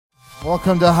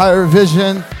Welcome to Higher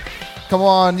Vision. Come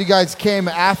on, you guys came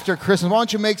after Christmas. Why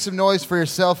don't you make some noise for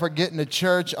yourself for getting to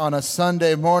church on a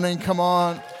Sunday morning? Come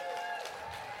on.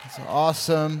 It's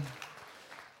awesome.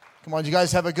 Come on, you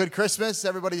guys have a good Christmas.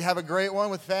 Everybody have a great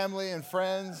one with family and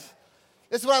friends.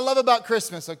 This is what I love about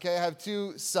Christmas, okay? I have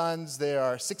two sons. They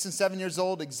are 6 and 7 years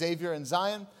old, Xavier and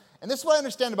Zion. And this is what I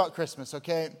understand about Christmas,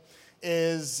 okay,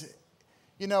 is,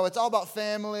 you know, it's all about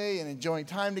family and enjoying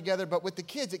time together. But with the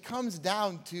kids, it comes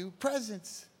down to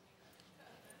presents.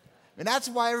 And that's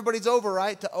why everybody's over,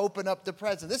 right, to open up the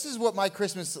present. This is what my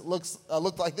Christmas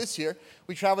looked like this year.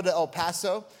 We traveled to El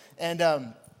Paso, and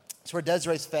it's where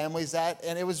Desiree's family's at.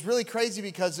 And it was really crazy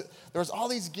because there was all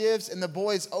these gifts, and the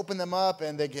boys open them up,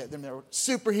 and they were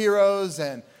superheroes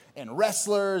and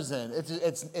wrestlers, and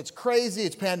it's crazy.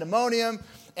 It's pandemonium.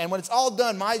 And when it's all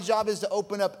done, my job is to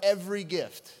open up every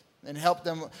gift and help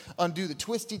them undo the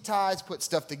twisty ties, put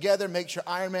stuff together, make sure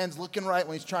Iron Man's looking right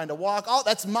when he's trying to walk.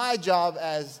 That's my job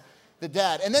as the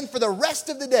dad. And then for the rest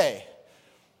of the day,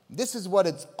 this is what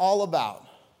it's all about.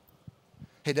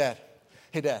 Hey, Dad.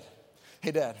 Hey, Dad. Hey,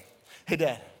 Dad. Hey,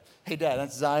 Dad. Hey, Dad.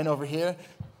 That's Zion over here.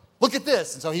 Look at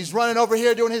this. And so he's running over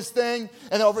here doing his thing.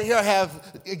 And then over here I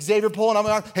have Xavier pulling on my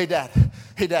arm. Hey, Dad.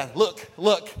 Hey, Dad. Look.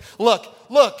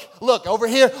 Over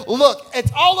here. Look.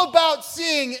 It's all about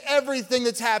seeing everything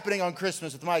that's happening on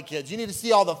Christmas with my kids. You need to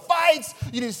see all the fights.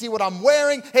 You need to see what I'm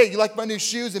wearing. Hey, you like my new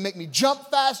shoes? They make me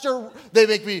jump faster. They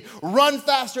make me run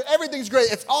faster. Everything's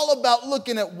great. It's all about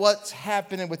looking at what's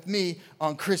happening with me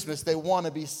on Christmas. They want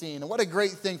to be seen. And what a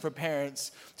great thing for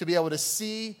parents to be able to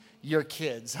see your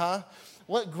kids, huh?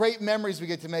 What great memories we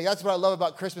get to make. That's what I love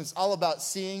about Christmas. It's all about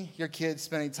seeing your kids,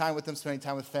 spending time with them, spending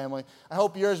time with family. I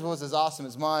hope yours was as awesome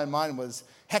as mine. Mine was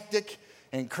hectic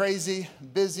and crazy,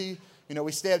 busy. You know,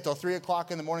 we stay up till 3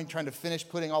 o'clock in the morning trying to finish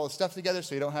putting all the stuff together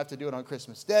so you don't have to do it on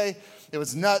Christmas Day. It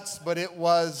was nuts, but it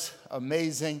was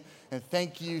amazing. And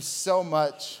thank you so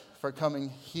much for coming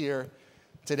here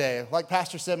today. Like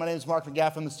Pastor said, my name is Mark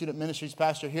McGaff. I'm the student ministries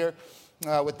pastor here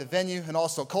with the venue and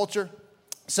also culture.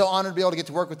 So honored to be able to get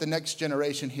to work with the next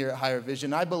generation here at Higher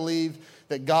Vision. I believe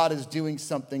that God is doing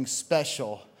something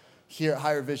special here at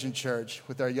Higher Vision Church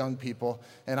with our young people,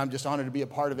 and I'm just honored to be a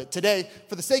part of it. Today,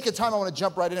 for the sake of time, I want to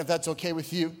jump right in, if that's okay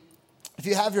with you. If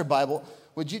you have your Bible,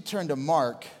 would you turn to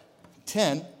Mark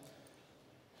 10, and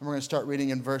we're going to start reading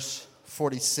in verse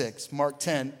 46. Mark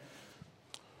 10,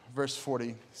 verse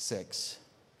 46.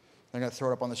 I'm going to throw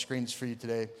it up on the screens for you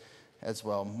today as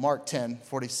well. Mark 10,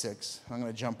 46. I'm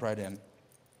going to jump right in.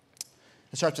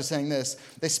 It starts with saying this: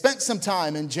 they spent some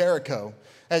time in Jericho.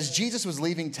 As Jesus was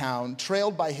leaving town,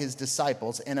 trailed by his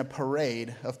disciples in a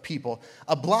parade of people,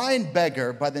 a blind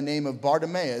beggar by the name of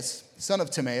Bartimaeus, son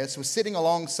of Timaeus, was sitting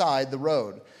alongside the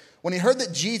road. When he heard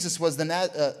that Jesus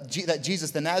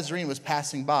the Nazarene was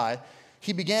passing by,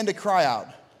 he began to cry out,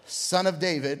 "Son of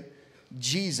David,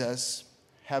 Jesus,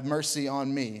 have mercy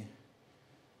on me."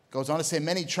 Goes on to say,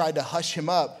 many tried to hush him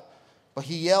up, but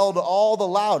he yelled all the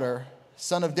louder,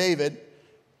 "Son of David,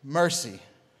 mercy,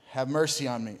 have mercy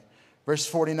on me." Verse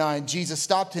 49, Jesus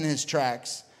stopped in his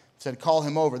tracks, said, "Call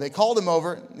him over." They called him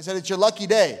over. He said, "It's your lucky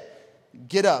day.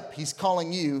 Get up. He's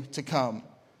calling you to come."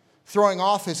 Throwing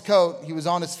off his coat, he was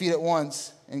on his feet at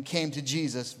once and came to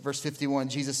Jesus. Verse 51,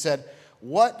 Jesus said,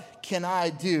 "What can I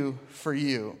do for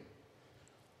you?"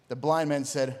 The blind man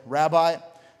said, "Rabbi,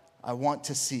 I want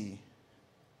to see."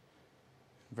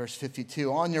 Verse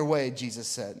 52, "On your way," Jesus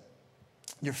said.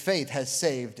 "Your faith has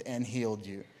saved and healed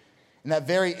you." In that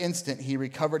very instant, he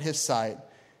recovered his sight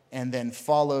and then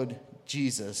followed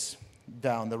Jesus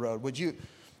down the road. Would you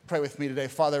pray with me today?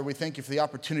 Father, we thank you for the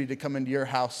opportunity to come into your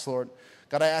house, Lord.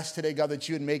 God, I ask today, God, that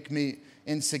you would make me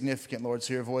insignificant, Lord,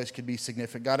 so your voice could be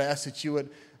significant. God, I ask that you would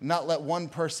not let one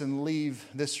person leave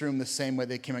this room the same way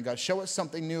they came in. God, show us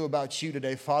something new about you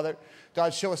today, Father.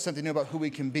 God, show us something new about who we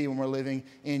can be when we're living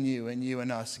in you and you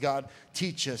in us. God,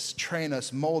 teach us, train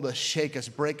us, mold us, shake us,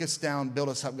 break us down, build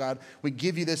us up. God, we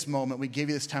give you this moment. We give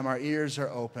you this time. Our ears are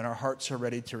open. Our hearts are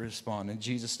ready to respond. In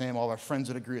Jesus' name, all of our friends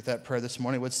would agree with that prayer this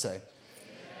morning would say,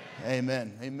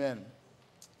 Amen. Amen.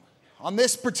 On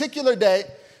this particular day,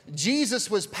 Jesus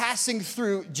was passing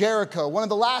through Jericho, one of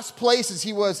the last places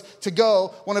he was to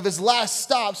go, one of his last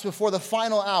stops before the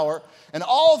final hour. And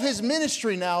all of his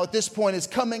ministry now at this point is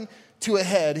coming to a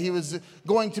head. He was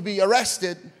going to be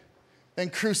arrested, then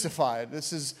crucified.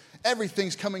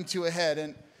 Everything's coming to a head.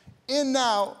 And in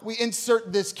now, we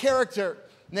insert this character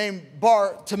named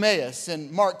Bartimaeus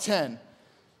in Mark 10.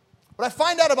 What I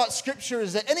find out about Scripture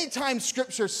is that anytime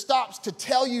Scripture stops to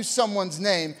tell you someone's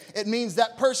name, it means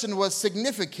that person was a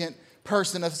significant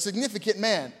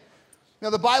man. You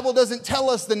know, the Bible doesn't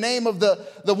tell us the name of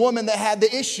the woman that had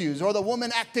the issues or the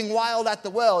woman acting wild at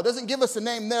the well. It doesn't give us a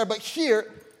name there, but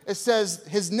here it says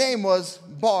his name was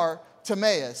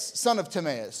Bar-Timaeus, son of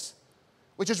Timaeus,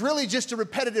 which is really just a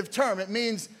repetitive term. It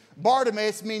means,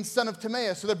 Bartimaeus means son of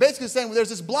Timaeus. So they're basically saying, well, there's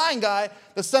this blind guy,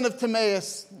 the son of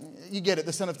Timaeus. You get it,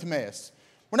 the son of Timaeus.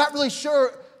 We're not really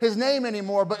sure his name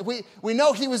anymore, but we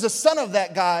know he was a son of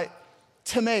that guy,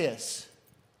 Timaeus.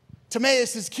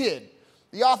 Timaeus' kid.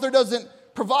 The author doesn't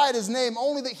provide his name,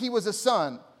 only that he was a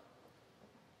son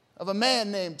of a man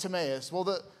named Timaeus. Well,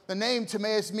 the name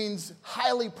Timaeus means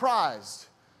highly prized.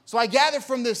 So I gather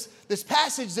from this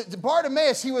passage that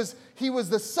Bartimaeus, he was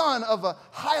the son of a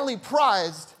highly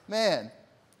prized man.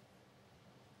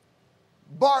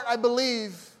 Bart, I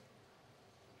believe,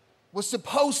 was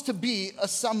supposed to be a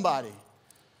somebody.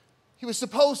 He was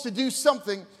supposed to do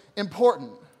something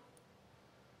important.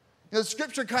 You know, the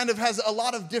scripture kind of has a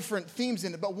lot of different themes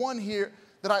in it, but one here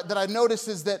that I notice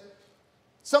is that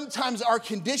sometimes our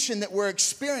condition that we're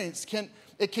experiencing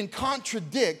can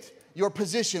contradict your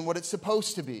position, what it's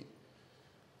supposed to be.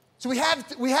 So we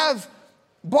have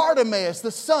Bartimaeus,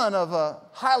 the son of a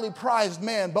highly prized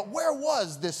man, but where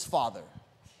was this father?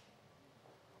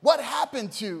 What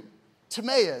happened to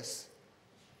Timaeus?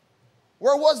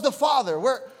 Where was the father?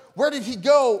 Where did he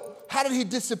go? How did he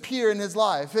disappear in his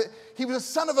life? He was a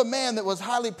son of a man that was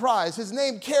highly prized. His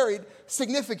name carried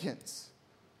significance.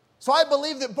 So I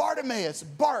believe that Bartimaeus,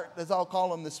 Bart, as I'll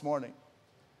call him this morning,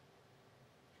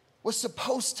 was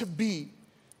supposed to be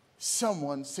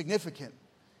someone significant.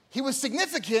 He was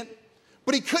significant,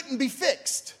 but he couldn't be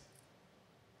fixed.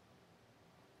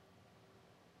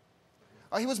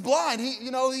 He was blind.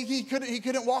 He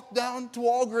couldn't walk down to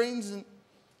Walgreens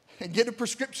and get a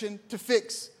prescription to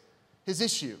fix his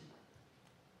issue.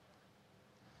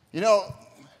 You know,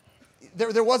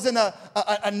 there wasn't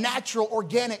a natural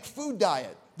organic food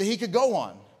diet that he could go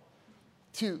on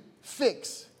to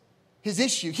fix his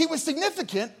issue. He was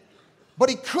significant, but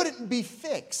he couldn't be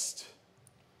fixed.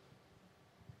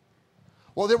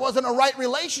 Well, there wasn't a right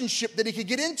relationship that he could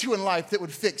get into in life that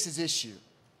would fix his issue.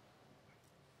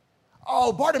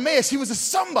 Oh, Bartimaeus, he was a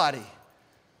somebody,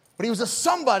 but he was a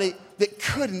somebody that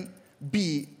couldn't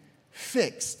be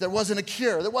fixed. There wasn't a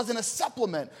cure. There wasn't a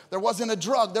supplement. There wasn't a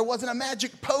drug. There wasn't a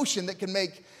magic potion that could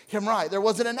make him right. There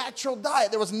wasn't a natural diet.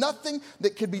 There was nothing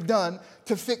that could be done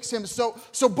to fix him. So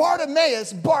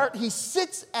Bartimaeus, Bart, he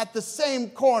sits at the same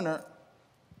corner,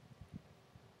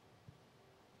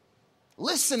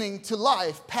 listening to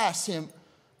life pass him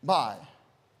by.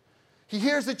 He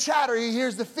hears the chatter, he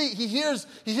hears the feet, he hears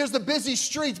the busy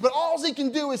streets, but all he can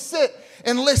do is sit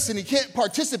and listen. He can't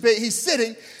participate. He's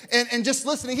sitting and just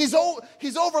listening. He's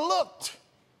overlooked.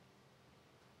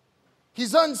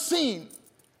 He's unseen,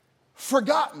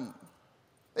 forgotten.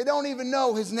 They don't even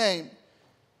know his name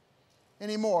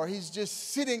anymore. He's just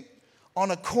sitting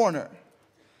on a corner.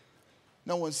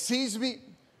 No one sees me.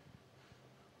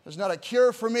 There's not a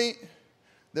cure for me.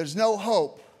 There's no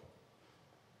hope.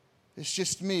 It's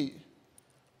just me,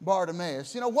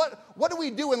 Bartimaeus. You know, what do we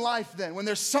do in life then when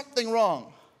there's something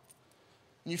wrong?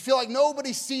 And you feel like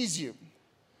nobody sees you.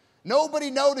 Nobody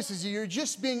notices you. You're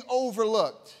just being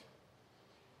overlooked.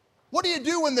 What do you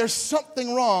do when there's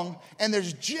something wrong and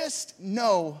there's just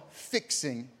no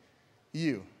fixing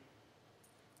you?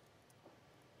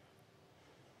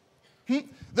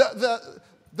 The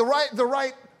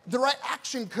right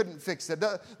action couldn't fix it.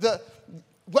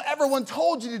 What everyone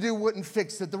told you to do wouldn't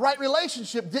fix it. The right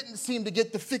relationship didn't seem to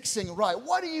get the fixing right.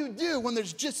 What do you do when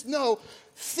there's just no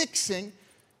fixing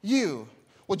you?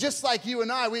 Well, just like you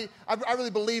and I really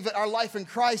believe that our life in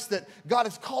Christ, that God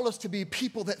has called us to be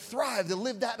people that thrive, to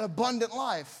live that abundant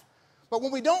life. But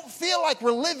when we don't feel like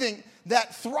we're living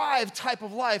that thrive type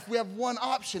of life, we have one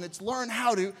option. It's learn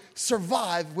how to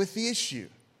survive with the issue.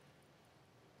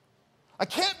 I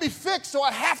can't be fixed, so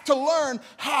I have to learn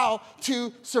how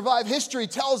to survive. History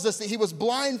tells us that he was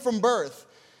blind from birth.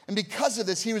 And because of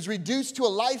this, he was reduced to a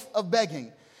life of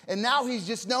begging. And now he's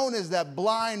just known as that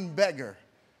blind beggar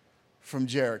from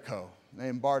Jericho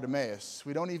named Bartimaeus.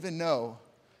 We don't even know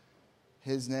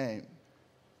his name.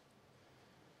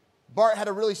 Bart had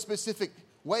a really specific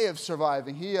way of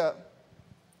surviving. He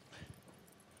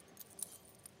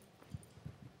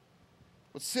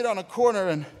would sit on a corner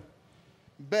and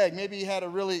beg. Maybe he had a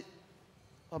really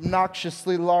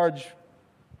obnoxiously large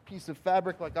piece of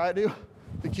fabric like I do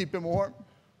to keep him warm.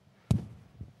 And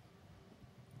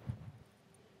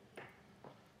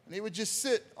he would just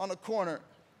sit on a corner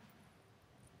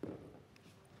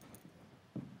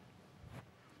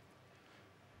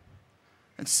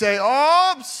and say,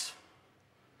 alms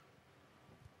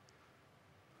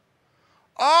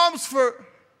for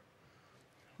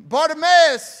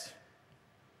Bartimaeus.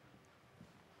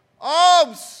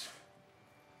 Alms.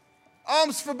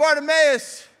 Alms for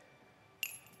Bartimaeus.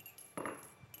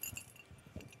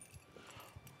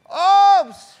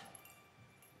 Alms.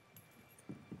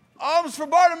 Alms for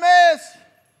Bartimaeus.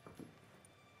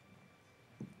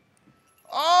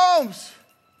 Alms.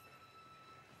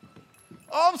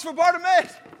 Alms for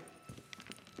Bartimaeus.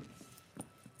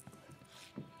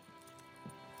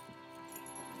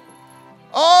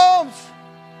 Alms.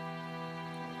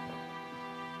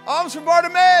 Alms for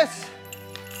Bartimaeus.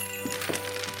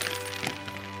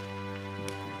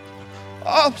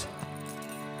 Alms.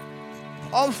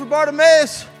 Alms for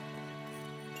Bartimaeus.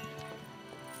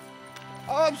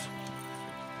 Alms.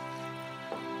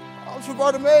 Alms for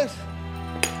Bartimaeus.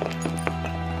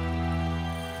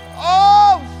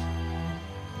 Alms.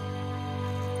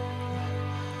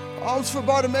 Alms for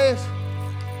Bartimaeus.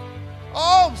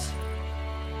 Alms.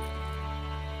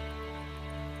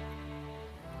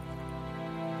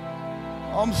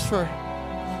 Alms for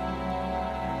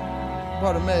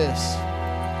Bartimaeus.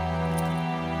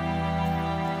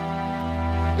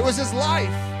 It was his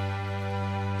life.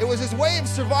 It was his way of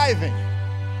surviving,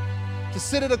 to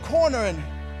sit at a corner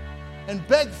and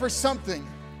beg for something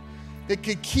that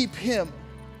could keep him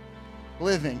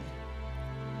living.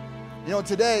 You know,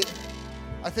 today,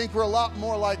 I think we're a lot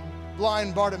more like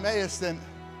blind Bartimaeus than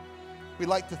we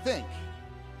like to think.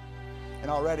 And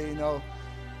already, you know,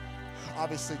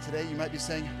 obviously today you might be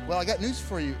saying, well, I got news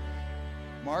for you,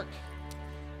 Mark.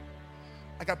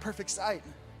 I got perfect sight.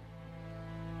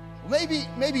 Well,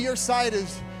 maybe your sight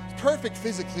is perfect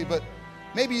physically, but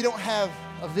maybe you don't have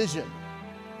a vision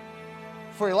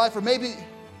for your life, or maybe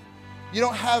you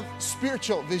don't have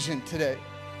spiritual vision today.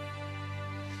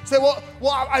 Say, well,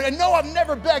 I know I've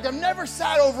never begged. I've never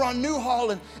sat over on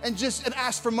Newhall and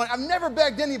asked for money. I've never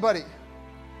begged anybody.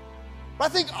 But I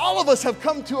think all of us have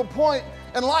come to a point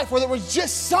in life where there was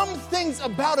just some things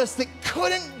about us that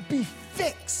couldn't be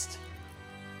fixed.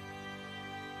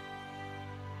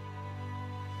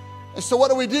 And so what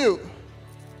do?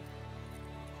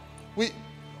 We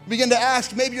begin to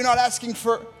ask, maybe you're not asking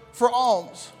for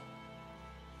alms.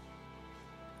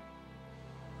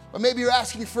 Or maybe you're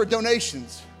asking for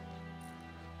donations.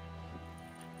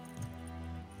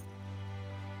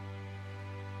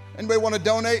 Anybody want to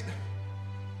donate?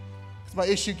 Because my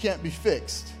issue can't be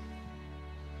fixed.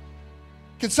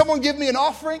 Can someone give me an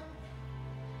offering?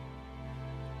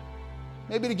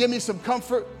 Maybe to give me some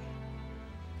comfort?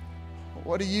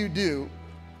 What do you do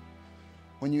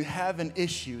when you have an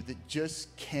issue that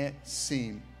just can't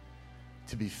seem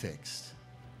to be fixed?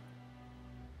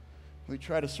 We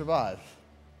try to survive.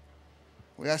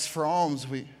 We ask for alms.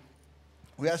 We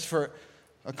ask for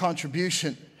a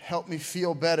contribution. Help me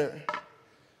feel better.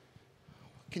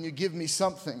 Can you give me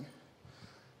something?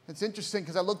 It's interesting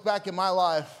because I look back in my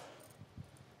life,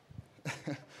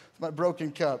 my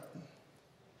broken cup.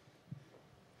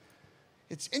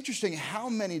 It's interesting how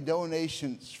many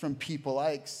donations from people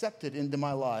I accepted into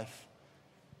my life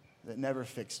that never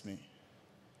fixed me.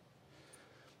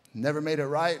 Never made it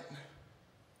right,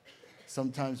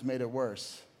 sometimes made it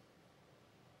worse.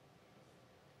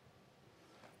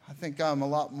 I think I'm a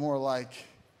lot more like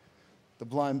the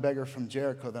blind beggar from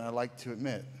Jericho than I like to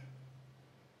admit.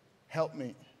 Help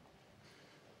me,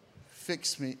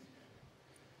 fix me,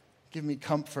 give me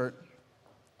comfort,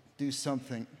 do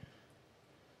something.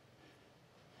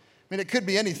 I mean, it could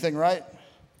be anything, right?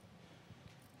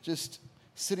 Just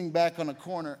sitting back on a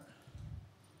corner.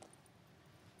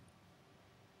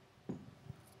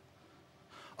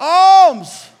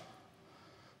 Alms!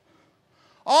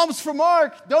 Alms for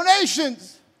Mark.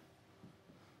 Donations.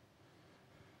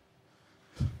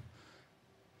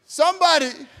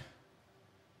 Somebody.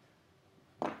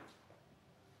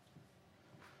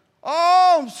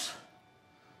 Alms.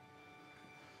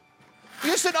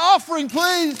 Just an offering,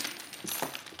 please.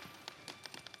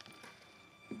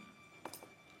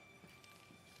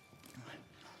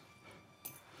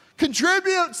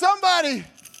 Contribute, somebody.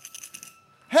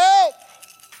 Help.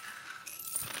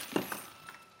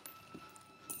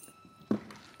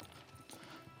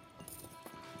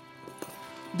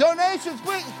 Donations,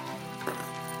 please.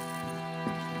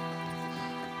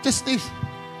 Just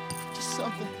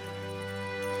something.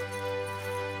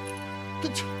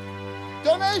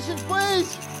 Donations,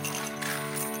 please.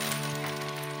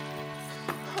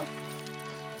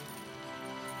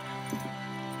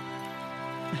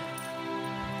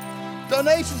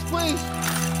 Donations, please.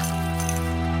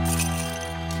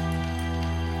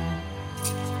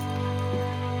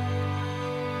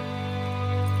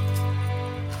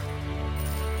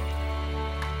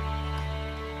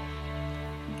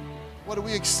 What do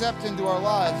we accept into our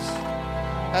lives?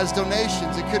 as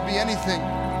donations. It could be anything.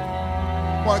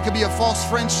 Come on, it could be a false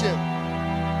friendship.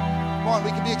 Come on,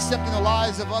 we could be accepting the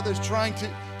lies of others, trying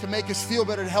to make us feel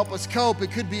better, to help us cope.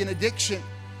 It could be an addiction,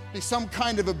 be some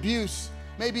kind of abuse.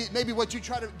 Maybe what you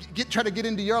try to get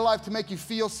into your life to make you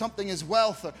feel something is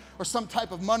wealth or some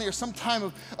type of money or some type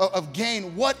of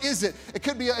gain. What is it? It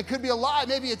could be a lie.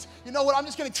 Maybe it's, you know what, I'm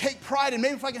just going to take pride in.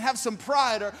 Maybe if I can have some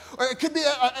pride, or it could be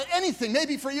anything.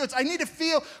 Maybe for you it's, I need to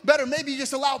feel better. Maybe you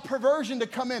just allow perversion to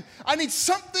come in. I need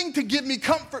something to give me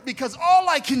comfort because all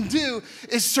I can do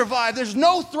is survive. There's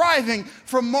no thriving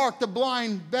from Mark, the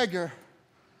blind beggar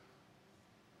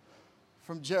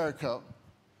from Jericho.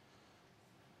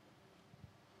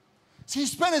 So he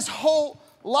spent his whole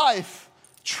life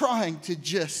trying to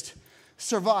just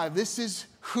survive. This is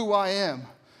who I am.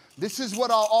 This is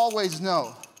what I'll always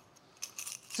know.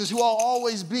 This is who I'll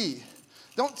always be.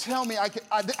 Don't tell me I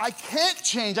can't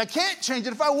change. I can't change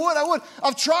it. If I would.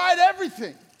 I've tried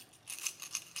everything.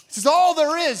 This is all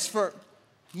there is for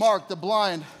Mark, the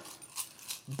blind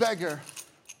beggar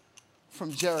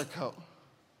from Jericho.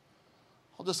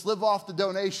 I'll just live off the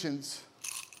donations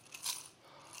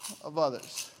of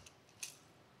others.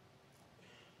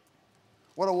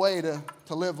 What a way to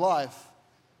live life.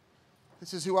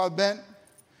 This is who I've been.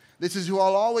 This is who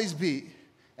I'll always be.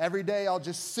 Every day I'll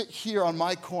just sit here on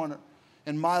my corner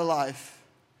in my life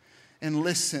and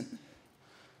listen.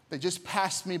 They just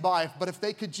passed me by. But if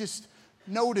they could just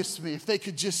notice me, if they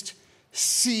could just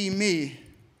see me.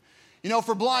 You know,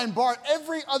 for blind Bart,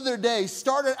 every other day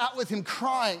started out with him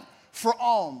crying for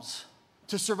alms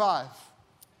to survive.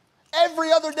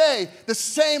 Every other day, the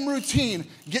same routine.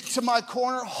 Get to my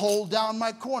corner, hold down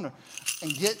my corner,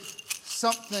 and get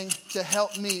something to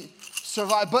help me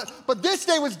survive. But this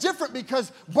day was different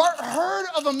because Bart heard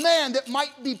of a man that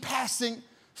might be passing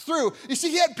through. You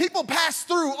see, he had people pass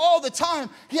through all the time.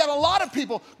 He had a lot of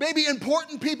people, maybe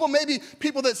important people, maybe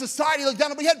people that society looked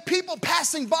down on, but he had people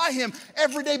passing by him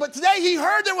every day. But today he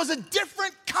heard there was a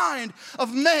different kind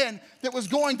of man that was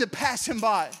going to pass him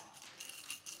by.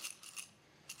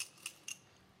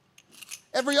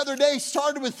 Every other day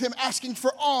started with him asking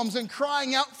for alms and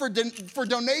crying out for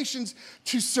donations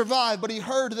to survive. But he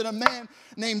heard that a man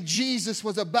named Jesus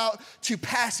was about to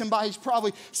pass him by. He's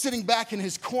probably sitting back in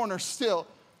his corner still,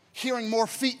 hearing more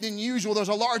feet than usual. There's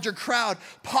a larger crowd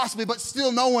possibly, but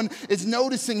still no one is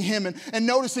noticing him and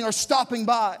noticing or stopping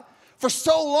by. For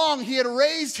so long, he had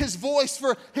raised his voice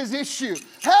for his issue.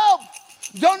 Help!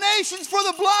 Donations for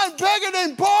the blind beggar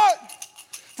named Bart.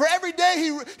 For every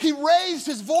day he raised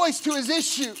his voice to his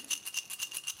issue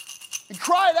and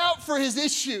cried out for his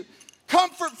issue.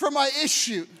 Comfort for my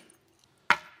issue.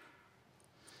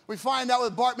 We find out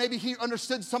with Bart, maybe he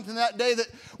understood something that day, that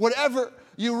whatever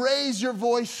you raise your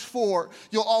voice for,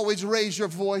 you'll always raise your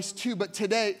voice too. But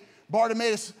today,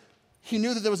 Bartimaeus, he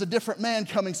knew that there was a different man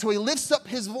coming. So he lifts up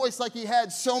his voice like he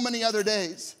had so many other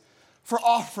days for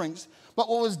offerings. But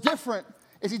what was different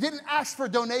is he didn't ask for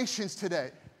donations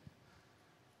today.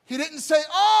 He didn't say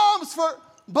alms for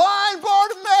blind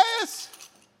Bartimaeus.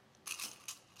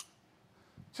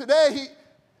 Today he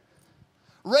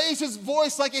raised his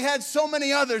voice like he had so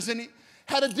many others, and he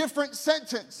had a different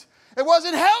sentence. It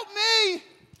wasn't help me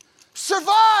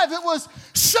survive. It was,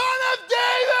 Son of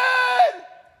David,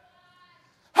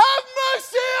 have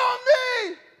mercy on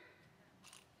me.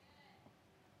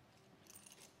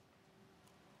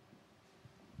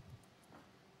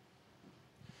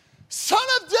 Son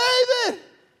of David,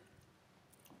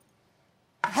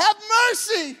 have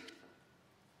mercy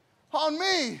on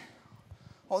me.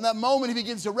 On that moment, he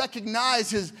begins to recognize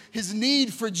his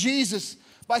need for Jesus.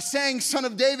 By saying Son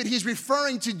of David, he's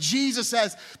referring to Jesus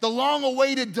as the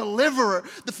long-awaited deliverer,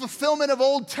 the fulfillment of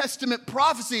Old Testament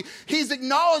prophecy. He's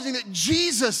acknowledging that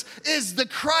Jesus is the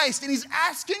Christ, and he's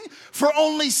asking for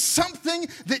only something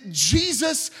that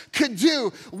Jesus could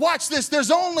do. Watch this.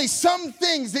 There's only some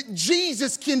things that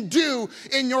Jesus can do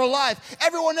in your life.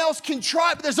 Everyone else can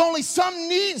try, but there's only some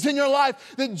needs in your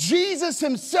life that Jesus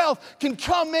himself can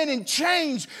come in and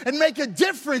change and make a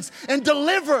difference and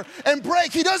deliver and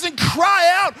break. He doesn't cry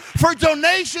out for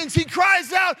donations. He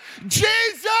cries out,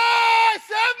 Jesus,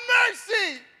 have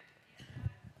mercy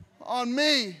on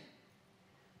me.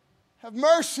 Have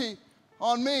mercy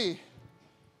on me.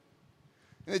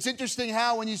 And it's interesting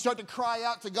how when you start to cry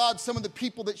out to God, some of the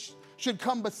people that should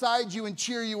come beside you and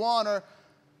cheer you on are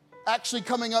actually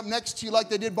coming up next to you like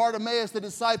they did Bartimaeus. The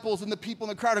disciples and the people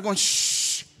in the crowd are going,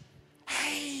 shh,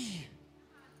 hey,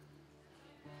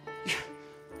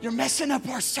 you're messing up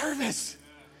our service.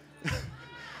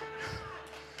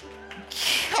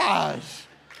 Gosh,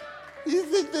 what do you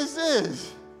think this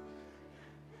is?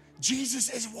 Jesus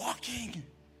is walking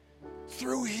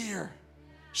through here.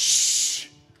 Shh.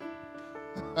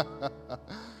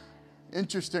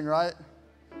 Interesting, right?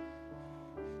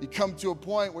 You come to a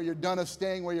point where you're done of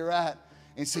staying where you're at,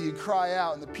 and so you cry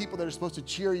out, and the people that are supposed to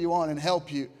cheer you on and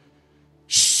help you,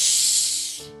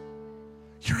 shh,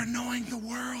 you're annoying the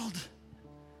world.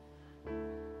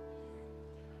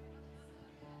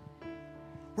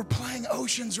 We're playing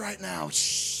Oceans right now.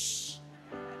 Shh.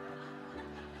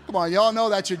 Come on, y'all know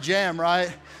that's your jam,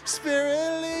 right?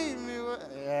 Spirit, lead me.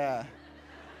 Yeah.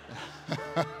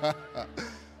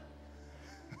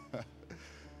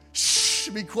 Shh,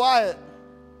 be quiet.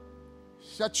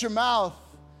 Shut your mouth.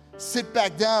 Sit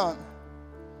back down.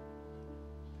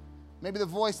 Maybe the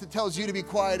voice that tells you to be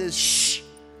quiet is shh.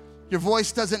 Your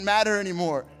voice doesn't matter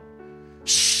anymore.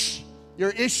 Shh.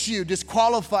 Your issue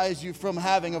disqualifies you from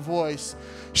having a voice.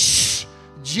 Shh.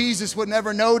 Jesus would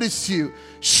never notice you.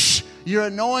 Shh. You're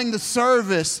annoying the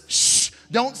service. Shh.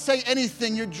 Don't say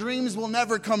anything. Your dreams will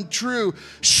never come true.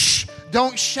 Shh.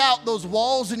 Don't shout. Those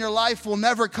walls in your life will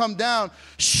never come down.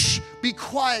 Shh. Be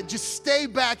quiet. Just stay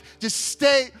back. Just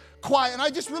stay quiet. And I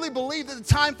just really believe that the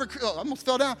time for, I almost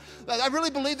fell down. I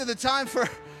really believe that the time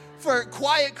for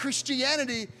quiet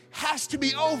Christianity has to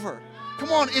be over.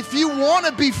 Come on, if you want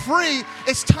to be free,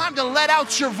 it's time to let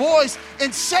out your voice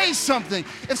and say something.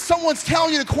 If someone's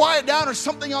telling you to quiet down or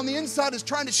something on the inside is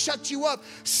trying to shut you up,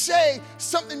 say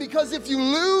something, because if you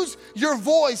lose your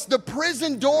voice, the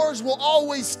prison doors will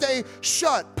always stay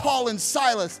shut. Paul and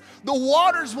Silas. The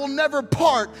waters will never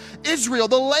part. Israel.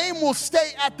 The lame will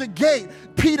stay at the gate.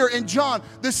 Peter and John.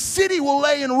 The city will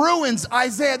lay in ruins.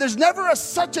 Isaiah. There's never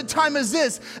such a time as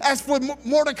this as for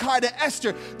Mordecai to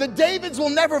Esther. The Davids will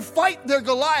never fight their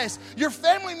Goliaths. Your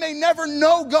family may never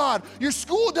know God. Your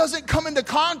school doesn't come into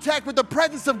contact with the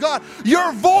presence of God.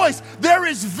 Your voice, there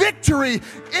is victory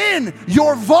in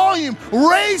your volume.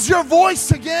 Raise your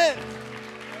voice again.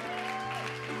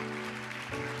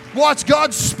 Watch,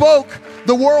 God spoke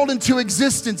the world into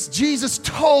existence. Jesus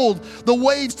told the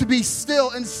waves to be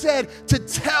still and said to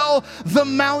tell the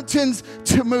mountains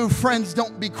to move. Friends,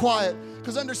 don't be quiet.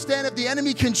 Because understand, if the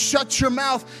enemy can shut your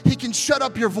mouth, he can shut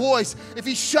up your voice. If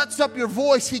he shuts up your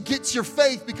voice, he gets your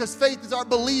faith, because faith is our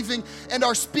believing and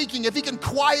our speaking. If he can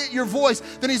quiet your voice,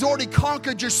 then he's already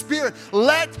conquered your spirit.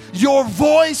 Let your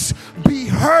voice be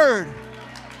heard.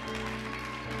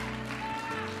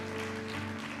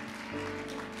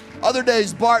 Other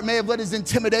days, Bart may have let his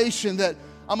intimidation that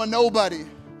I'm a nobody,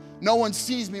 no one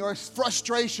sees me, or his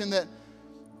frustration that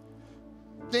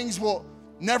things will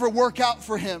never work out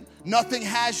for him, nothing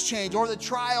has changed, or the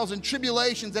trials and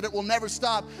tribulations that it will never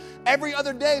stop. Every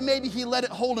other day, maybe he let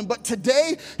it hold him, but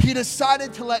today he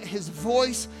decided to let his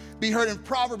voice be heard. In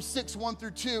Proverbs 6,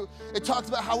 1-2, it talks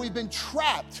about how we've been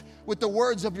trapped with the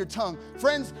words of your tongue.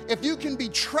 Friends, if you can be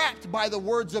trapped by the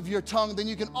words of your tongue, then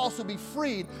you can also be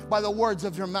freed by the words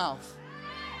of your mouth.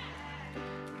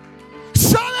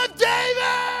 Son of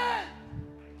David,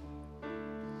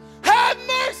 have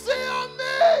mercy on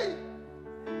me.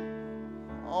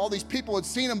 All these people had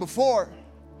seen him before.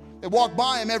 They walked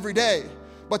by him every day.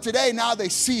 But today, now they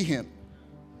see him.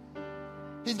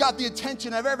 He's got the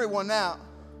attention of everyone now.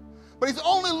 But he's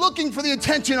only looking for the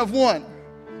attention of one.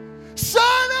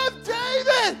 Son of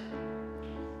David,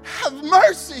 have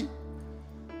mercy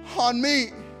on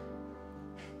me.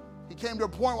 He came to a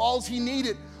point where all he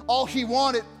needed, all he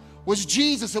wanted was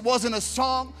Jesus. It wasn't a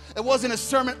song. It wasn't a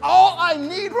sermon. All I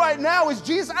need right now is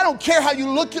Jesus. I don't care how you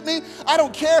look at me. I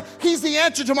don't care. He's the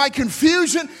answer to my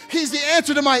confusion. He's the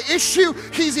answer to my issue.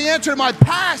 He's the answer to my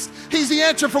past. He's the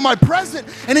answer for my present.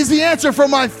 And he's the answer for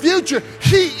my future.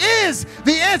 He is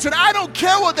the answer. And I don't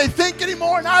care what they think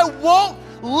anymore. And I won't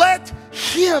let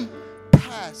him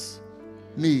pass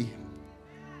me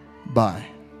by.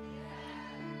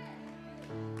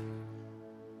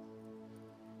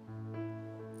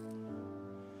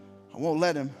 I won't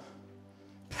let him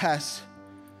pass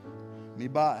me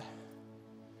by.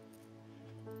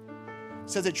 It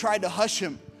says they tried to hush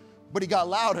him, but he got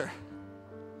louder.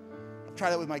 I've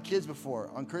tried that with my kids before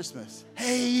on Christmas.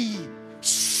 Hey,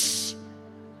 shh,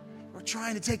 we're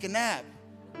trying to take a nap.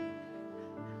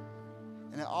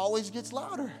 And it always gets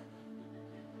louder.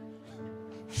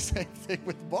 Same thing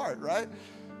with Bart, right?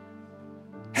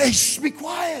 Hey, shh, be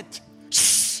quiet.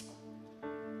 Shh.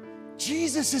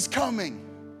 Jesus is coming.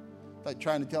 Like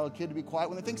trying to tell a kid to be quiet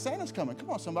when they think Santa's coming. Come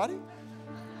on, somebody.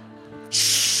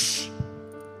 Shh.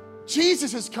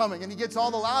 Jesus is coming. And he gets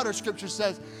all the louder. Scripture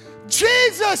says,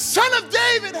 Jesus, Son of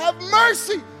David, have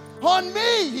mercy on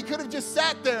me. He could have just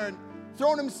sat there and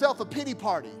thrown himself a pity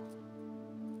party.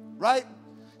 Right?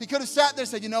 He could have sat there and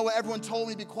said, you know what, everyone told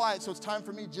me to be quiet, so it's time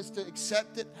for me just to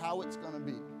accept it how it's going to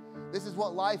be. This is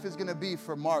what life is going to be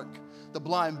for Mark, the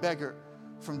blind beggar,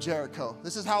 from Jericho.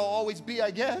 This is how it'll always be,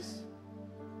 I guess.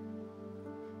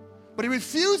 But he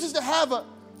refuses to have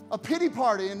a pity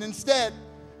party, and instead,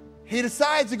 he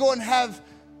decides to go and have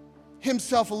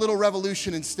himself a little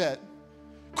revolution instead.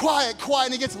 Quiet,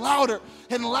 and he gets louder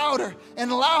and louder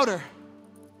and louder.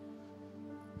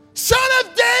 Son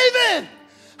of David,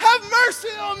 have mercy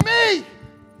on me.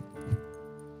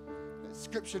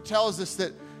 Scripture tells us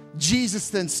that Jesus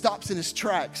then stops in his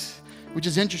tracks, which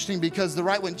is interesting because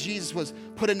right when Jesus was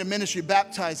put into ministry,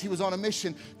 baptized, he was on a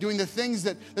mission doing the things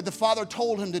that the Father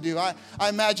told him to do. I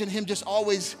imagine him just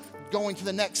always going to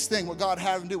the next thing, what God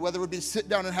had him do, whether it would be to sit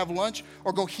down and have lunch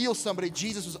or go heal somebody.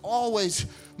 Jesus was always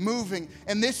moving.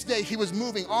 And this day he was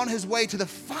moving on his way to the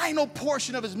final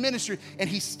portion of his ministry, and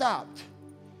he stopped.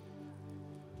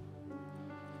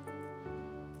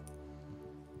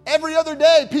 Every other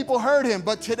day people heard him,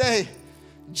 but today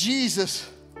Jesus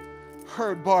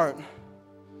heard Bart.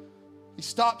 He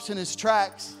stops in his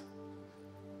tracks.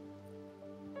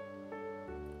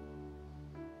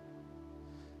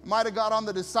 It might have got on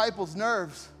the disciples'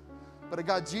 nerves, but it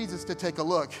got Jesus to take a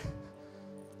look.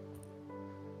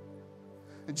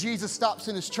 And Jesus stops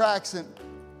in his tracks, and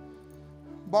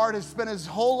Bart has spent his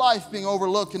whole life being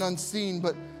overlooked and unseen,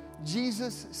 but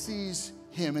Jesus sees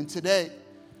him. And today,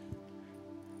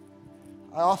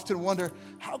 I often wonder,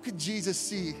 how could Jesus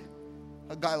see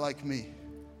a guy like me?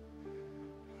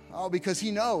 Oh, because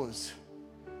he knows.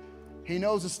 He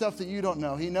knows the stuff that you don't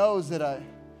know. He knows that I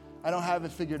don't have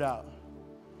it figured out.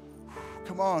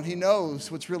 Come on, he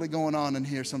knows what's really going on in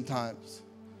here sometimes.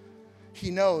 He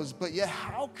knows, but yet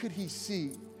how could he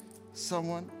see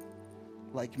someone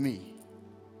like me?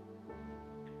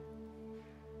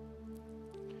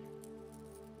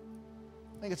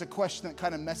 I think it's a question that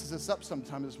kind of messes us up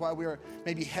sometimes. It's why we are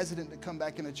maybe hesitant to come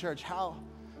back into church. How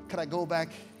could I go back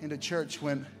into church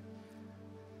when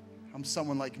I'm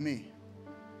someone like me?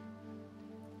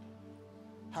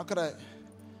 How could I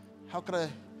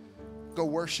go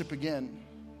worship again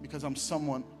because I'm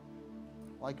someone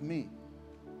like me?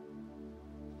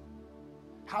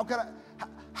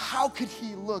 How could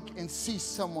he look and see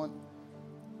someone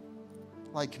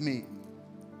like me?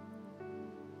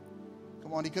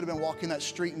 Come on, he could have been walking that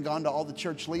street and gone to all the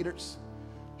church leaders.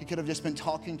 He could have just been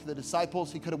talking to the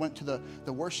disciples. He could have went to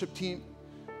the worship team.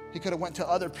 He could have went to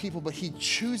other people, but he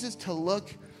chooses to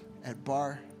look at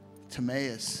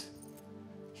Bartimaeus.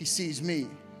 He sees me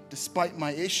despite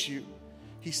my issue.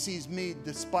 He sees me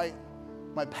despite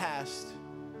my past.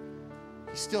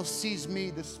 He still sees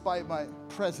me despite my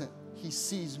present. He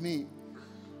sees me,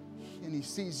 and he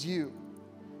sees you.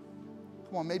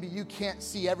 Come on, maybe you can't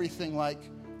see everything like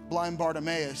blind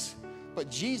Bartimaeus, but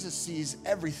Jesus sees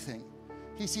everything.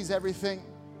 He sees everything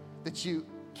that you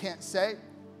can't say.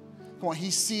 Come on,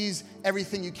 he sees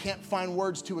everything you can't find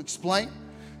words to explain.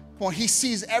 Come on, he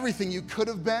sees everything you could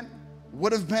have been,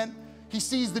 would have been. He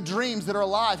sees the dreams that are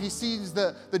alive. He sees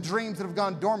the dreams that have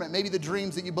gone dormant, maybe the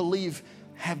dreams that you believe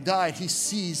have died. He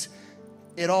sees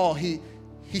it all. He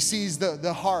sees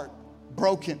the heart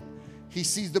broken. He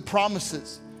sees the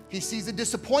promises. He sees the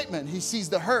disappointment. He sees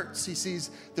the hurts. He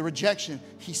sees the rejection.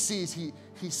 He sees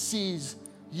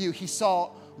you. He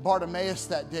saw Bartimaeus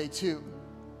that day too.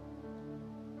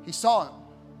 He saw him.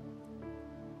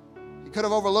 He could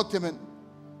have overlooked him and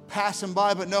passed him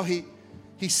by, but no, he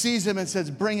sees him and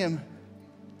says, bring him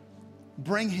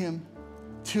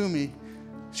to me.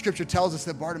 Scripture tells us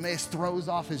that Bartimaeus throws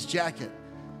off his jacket,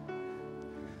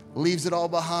 leaves it all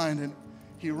behind, and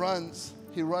he runs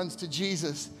to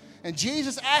Jesus. And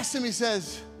Jesus asks him, he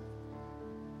says,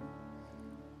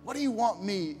 what do you want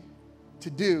me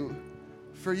to do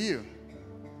for you?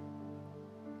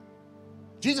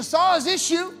 Jesus saw his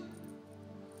issue,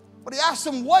 but he asked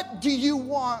him, what do you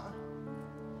want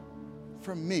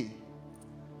from me?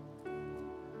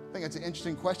 I think that's an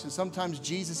interesting question. Sometimes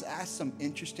Jesus asks some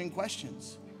interesting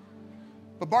questions.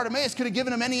 But Bartimaeus could have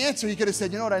given him any answer. He could have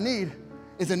said, you know what I need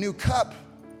is a new cup.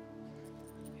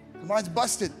 Mine's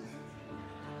busted.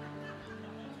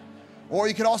 Or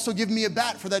you could also give me a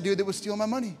bat for that dude that was stealing my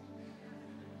money.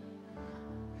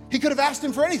 He could have asked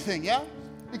him for anything, yeah?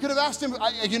 He could have asked him,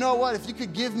 you know what, if you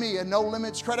could give me a no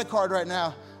limits credit card right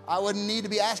now, I wouldn't need to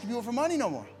be asking people for money no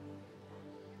more.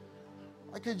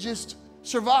 I could just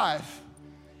survive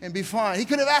and be fine. He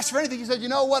could have asked for anything. He said, you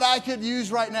know what I could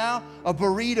use right now? A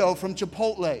burrito from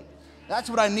Chipotle. That's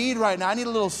what I need right now. I need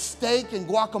a little steak and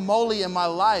guacamole in my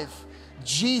life.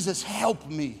 Jesus, help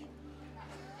me.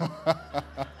 Yeah,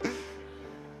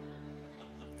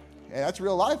 that's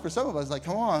real life for some of us. Like,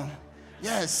 come on.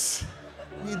 Yes,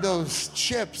 I need those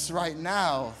chips right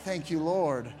now. Thank you,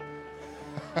 Lord.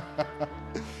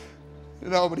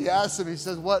 But he asks him, he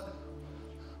says, what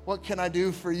what can I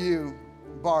do for you,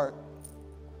 Bart?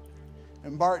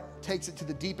 And Bart takes it to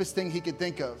the deepest thing he could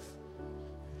think of.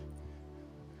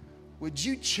 Would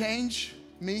you change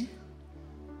me?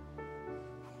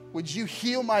 Would you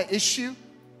heal my issue?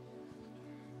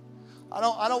 I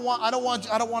don't want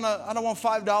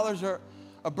 $5 or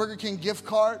a Burger King gift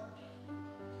card.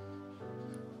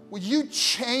 Would you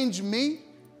change me?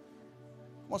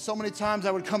 Well, so many times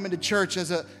I would come into church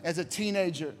as a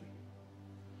teenager.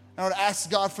 I would ask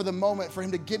God for the moment for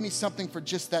him to give me something for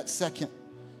just that second.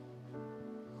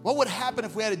 What would happen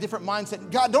if we had a different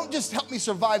mindset? God, don't just help me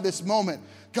survive this moment.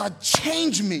 God,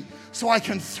 change me so I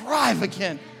can thrive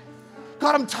again.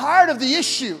 God, I'm tired of the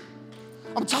issue.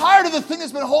 I'm tired of the thing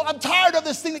that's been I'm tired of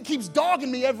this thing that keeps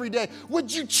dogging me every day.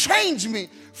 Would you change me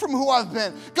from who I've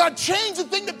been? God, change the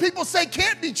thing that people say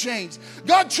can't be changed.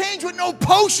 God, change what no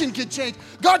potion can change.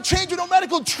 God, change what no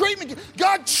medical treatment can.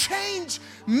 God, change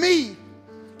me.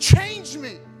 Change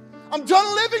me. I'm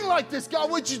done living like this.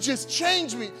 God, would you just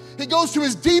change me? He goes to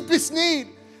his deepest need,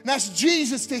 and that's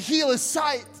Jesus to heal his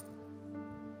sight.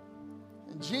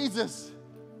 And Jesus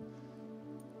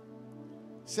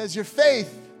says, your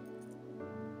faith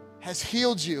has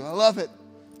healed you. I love it.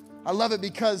 I love it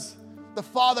because the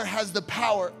Father has the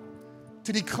power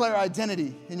to declare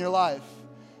identity in your life.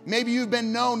 Maybe you've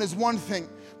been known as one thing,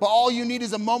 but all you need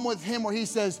is a moment with him where he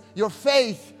says, your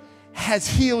faith has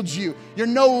healed you. You're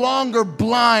no longer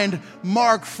blind,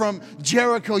 Mark from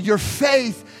Jericho. Your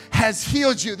faith has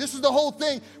healed you. This is the whole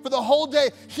thing for the whole day.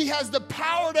 He has the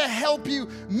power to help you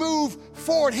move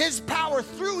forward. His power,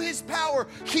 through his power,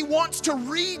 he wants to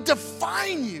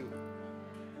redefine you.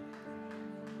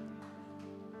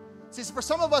 See, for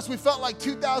some of us, we felt like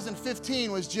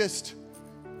 2015 was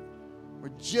we're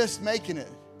just making it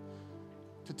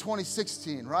to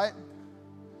 2016, right?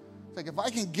 It's like, if I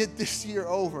can get this year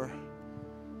over,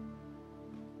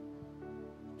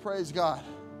 praise God.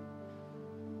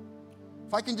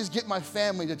 If I can just get my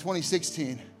family to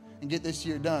 2016 and get this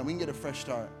year done, we can get a fresh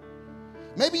start.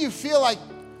 Maybe you feel like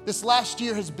this last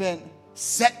year has been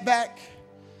setback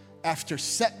after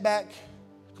setback.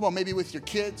 Come on, maybe with your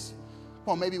kids.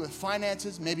 Come on, maybe with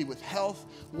finances, maybe with health,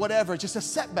 whatever, just a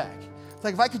setback. It's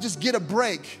like, if I could just get a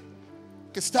break,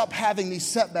 I could stop having these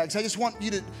setbacks. I just want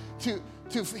you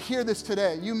to hear this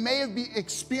today. You may have been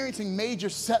experiencing major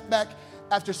setback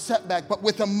after setback, but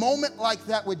with a moment like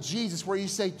that with Jesus where you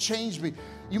say, change me,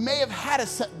 you may have had a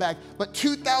setback, but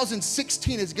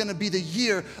 2016 is going to be the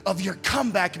year of your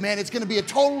comeback, man. It's going to be a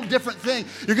total different thing.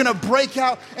 You're going to break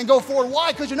out and go forward.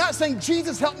 Why? Because you're not saying,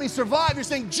 Jesus, help me survive. You're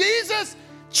saying, Jesus,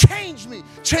 change me,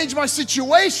 change my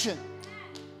situation.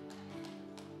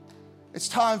 It's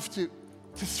time to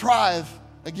thrive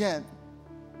again.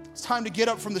 It's time to get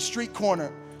up from the street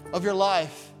corner of your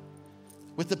life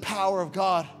with the power of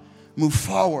God. Move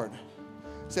forward.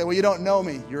 Say, well, you don't know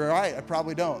me. You're right, I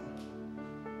probably don't.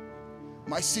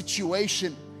 My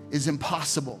situation is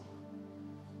impossible.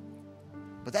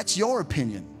 But that's your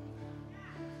opinion,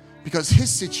 because his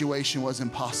situation was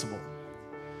impossible.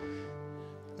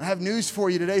 I have news for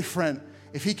you today, friend.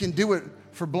 If he can do it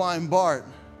for blind Bart,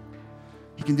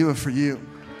 he can do it for you.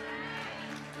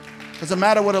 Doesn't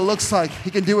matter what it looks like,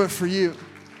 he can do it for you.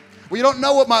 Well, you don't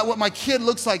know what my kid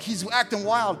looks like. He's acting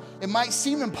wild. It might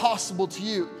seem impossible to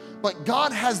you, but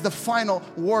God has the final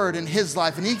word in his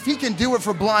life. And if he can do it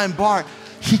for blind Bart,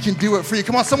 he can do it for you.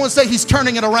 Come on, someone say he's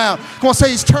turning it around. Come on, say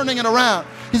he's turning it around.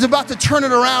 He's about to turn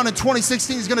it around in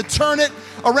 2016. He's going to turn it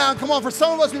around. Come on, for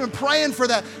some of us, we've been praying for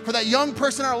that young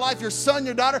person in our life, your son,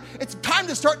 your daughter. It's time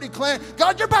to start declaring,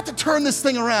 God, you're about to turn this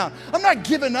thing around. I'm not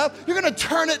giving up. You're going to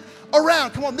turn it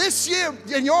around. Come on, this year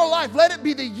in your life, let it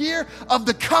be the year of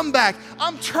the comeback.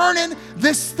 I'm turning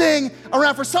this thing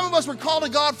around. For some of us, we're called to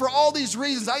God for all these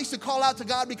reasons. I used to call out to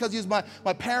God because he was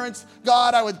my parents'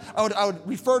 God. I would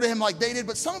refer to him like they did.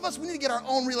 But some of us, we need to get our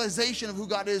own realization of who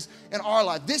God is in our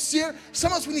life. This year,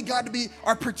 some of us, we need God to be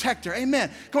our protector. Amen.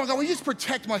 Come on, God, will you just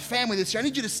protect my family this year? I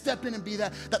need you to step in and be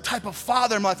that type of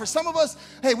father in my life. For some of us,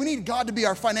 hey, we need God to be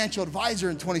our financial advisor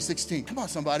in 2016. Come on,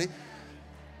 somebody.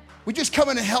 We just come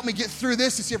in and help me get through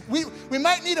this year. We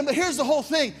might need him, but here's the whole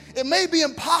thing. It may be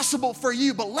impossible for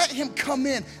you, but let him come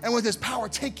in and with his power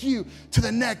take you to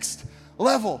the next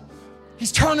level.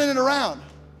 He's turning it around.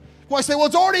 When I say, well,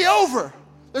 it's already over.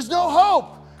 There's no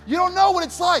hope. You don't know what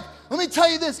it's like. Let me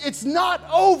tell you this. It's not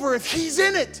over if he's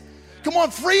in it. Come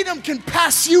on, freedom can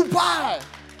pass you by.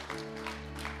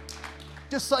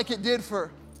 Just like it did for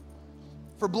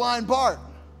blind Bart.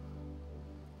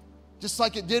 Just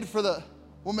like it did for the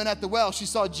woman at the well. She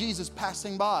saw Jesus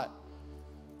passing by.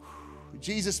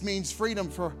 Jesus means freedom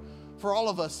for all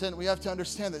of us, and we have to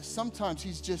understand that sometimes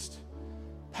he's just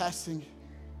passing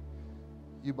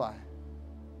you by.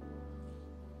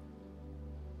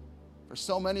 For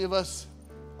so many of us,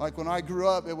 like when I grew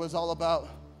up, it was all about,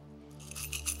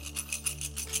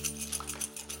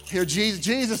 here,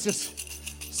 Jesus,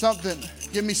 just something.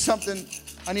 Give me something.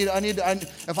 I need.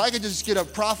 If I could just get a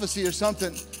prophecy or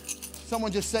something,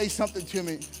 someone just say something to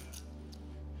me.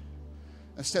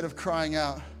 Instead of crying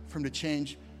out for him to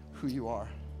change who you are,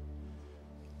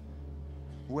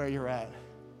 where you're at,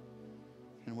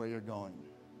 and where you're going.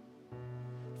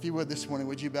 If you would this morning,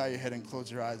 would you bow your head and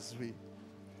close your eyes as we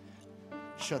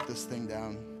shut this thing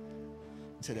down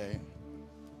today?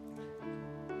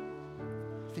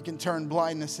 If he can turn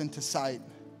blindness into sight,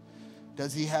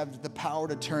 does he have the power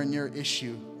to turn your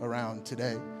issue around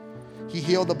today? He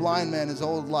healed the blind man, his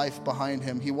old life behind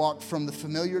him. He walked from the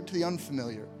familiar to the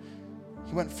unfamiliar.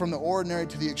 He went from the ordinary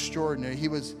to the extraordinary.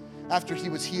 After he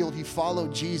was healed, he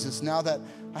followed Jesus. Now that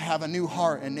I have a new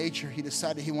heart and nature, he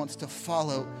decided he wants to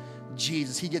follow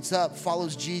Jesus. He gets up,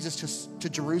 follows Jesus to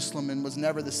Jerusalem, and was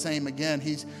never the same again.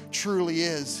 He truly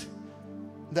is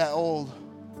that old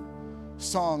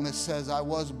song that says, I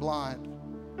was blind,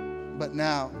 but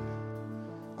now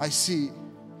I see.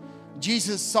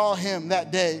 Jesus saw him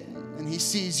that day, and he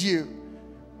sees you.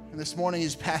 And this morning,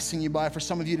 he's passing you by. For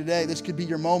some of you today, this could be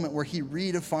your moment where he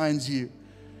redefines you,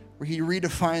 where he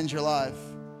redefines your life.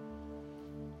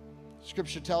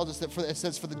 Scripture tells us that it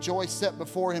says, for the joy set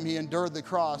before him, he endured the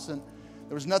cross. And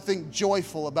there was nothing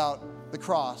joyful about the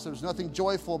cross. There was nothing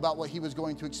joyful about what he was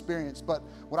going to experience. But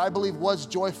what I believe was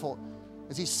joyful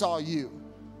is he saw you.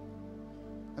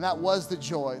 And that was the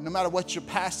joy. No matter what your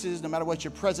past is, no matter what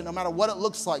your present, no matter what it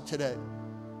looks like today,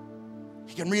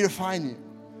 he can redefine you.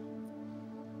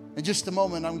 In just a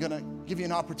moment, I'm going to give you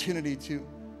an opportunity to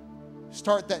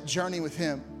start that journey with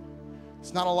him.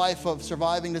 It's not a life of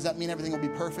surviving. Does that mean everything will be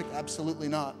perfect? Absolutely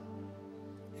not.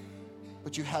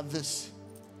 But you have this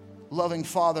loving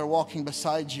Father walking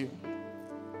beside you,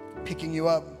 picking you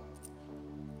up,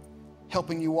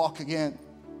 helping you walk again.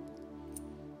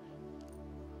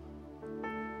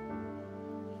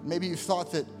 Maybe you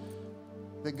thought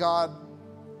that God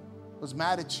was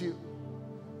mad at you.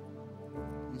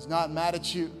 He's not mad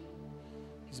at you.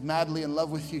 He's madly in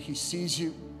love with you. He sees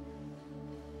you.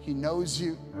 He knows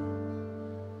you.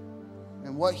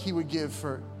 And what he would give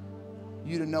for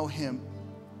you to know him